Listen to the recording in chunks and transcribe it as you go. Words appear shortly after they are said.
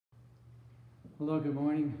Hello, good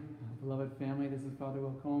morning, beloved family. This is Father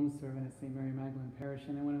Will Combs, servant at St. Mary Magdalene Parish,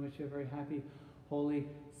 and I want to wish you a very happy, holy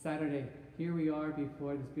Saturday. Here we are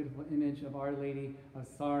before this beautiful image of Our Lady of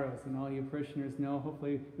Sorrows, and all you parishioners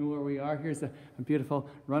hopefully know where we are. Here's a beautiful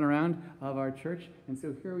runaround of our church, and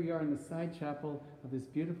so here we are in the side chapel of this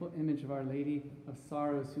beautiful image of Our Lady of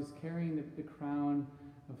Sorrows, who's carrying the crown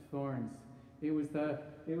of thorns. It was the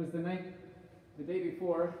night, the day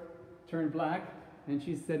before, turned black. And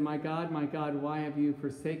she said, my God, why have you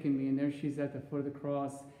forsaken me? And there she's at the foot of the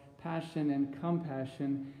cross, passion and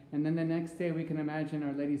compassion. And then the next day we can imagine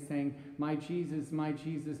Our Lady saying, my Jesus,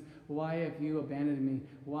 why have you abandoned me?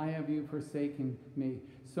 Why have you forsaken me?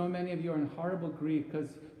 So many of you are in horrible grief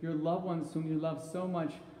because your loved ones whom you love so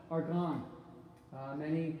much are gone.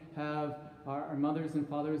 Many have our mothers and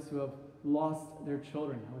fathers who have lost their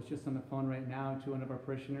children. I was just on the phone right now to one of our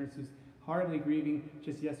parishioners who's horribly grieving.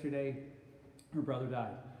 Just yesterday, her brother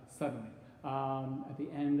died suddenly. At the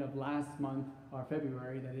end of last month, or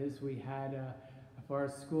February, that is, we had for our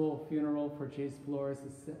school funeral for Jace Flores,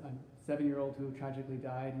 a 7-year-old who tragically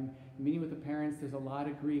died. And meeting with the parents, there's a lot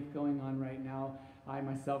of grief going on right now. I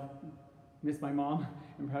myself miss my mom,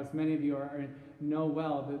 and perhaps many of you know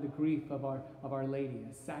well the grief of Our Lady.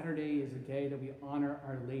 Saturday is a day that we honor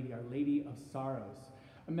Our Lady of Sorrows.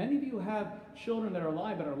 Many of you have children that are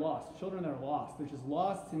alive but are lost. Children that are lost. They're just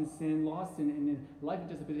lost in sin, lost in life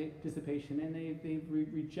of dissipation, and they've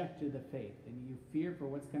rejected the faith. And you fear for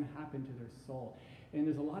what's going to happen to their soul. And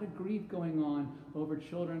there's a lot of grief going on over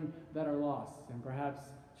children that are lost, and perhaps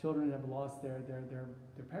children that have lost their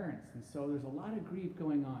parents. And so there's a lot of grief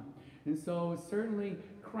going on. And so certainly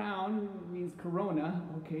crown means corona.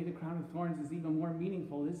 Okay, the crown of thorns is even more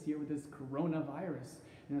meaningful this year with this coronavirus.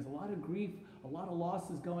 And there's a lot of grief, a lot of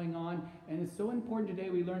losses going on. And it's so important today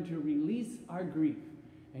we learn to release our grief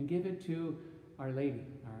and give it to Our Lady,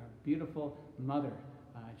 our beautiful mother.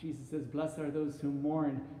 Jesus says, blessed are those who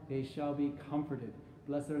mourn, they shall be comforted.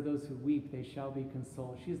 Blessed are those who weep, they shall be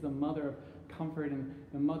consoled. She's the mother of comfort and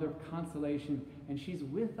the mother of consolation, and she's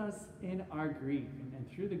with us in our grief. And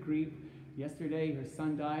through the grief, yesterday her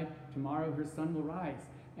son died, tomorrow her son will rise.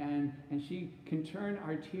 And she can turn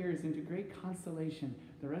our tears into great consolation.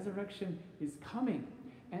 The resurrection is coming.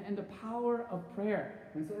 And the power of prayer.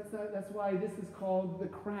 And so that's why this is called the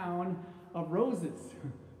crown of roses.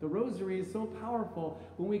 The rosary is so powerful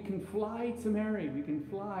when we can fly to Mary. We can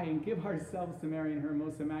fly and give ourselves to Mary in her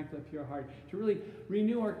most immaculate pure heart. To really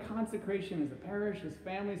renew our consecration as a parish, as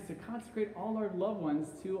families, to consecrate all our loved ones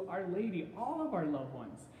to Our Lady, all of our loved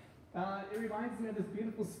ones. It reminds me of this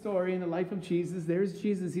beautiful story in the life of Jesus. There's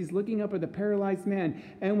Jesus. He's looking up at the paralyzed man.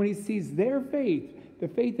 And when he sees their faith, the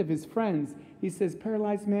faith of his friends, he says,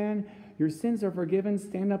 paralyzed man, your sins are forgiven.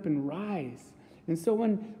 Stand up and rise. And so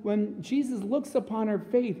when Jesus looks upon our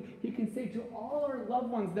faith, he can say to all our loved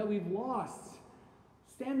ones that we've lost,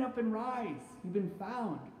 stand up and rise. You've been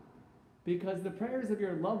found. Because the prayers of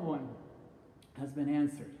your loved one has been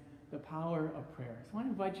answered. The power of prayer. So I want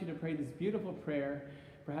to invite you to pray this beautiful prayer.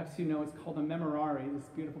 Perhaps you know it's called the Memorare, this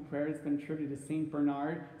beautiful prayer. It's been attributed to St.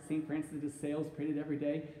 Bernard. St. Francis de Sales prayed it every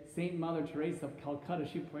day. St. Mother Teresa of Calcutta,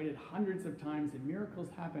 she prayed it hundreds of times, and miracles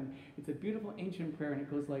happen. It's a beautiful ancient prayer, and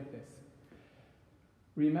it goes like this.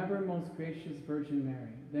 Remember, most gracious Virgin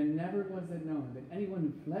Mary, then never was it known that anyone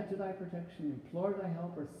who fled to thy protection, implored thy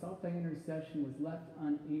help, or sought thy intercession was left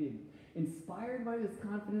unaided. Inspired by this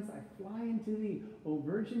confidence, I fly into thee, O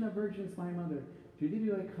Virgin of Virgins, my mother. To thee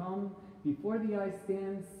do I come, before thee I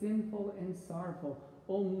stand, sinful and sorrowful.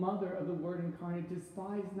 O Mother of the Word incarnate,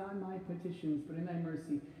 despise not my petitions, but in thy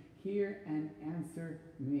mercy, hear and answer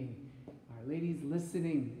me. Our Lady's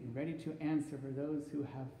listening and ready to answer for those who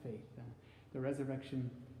have faith. The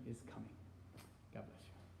resurrection is coming.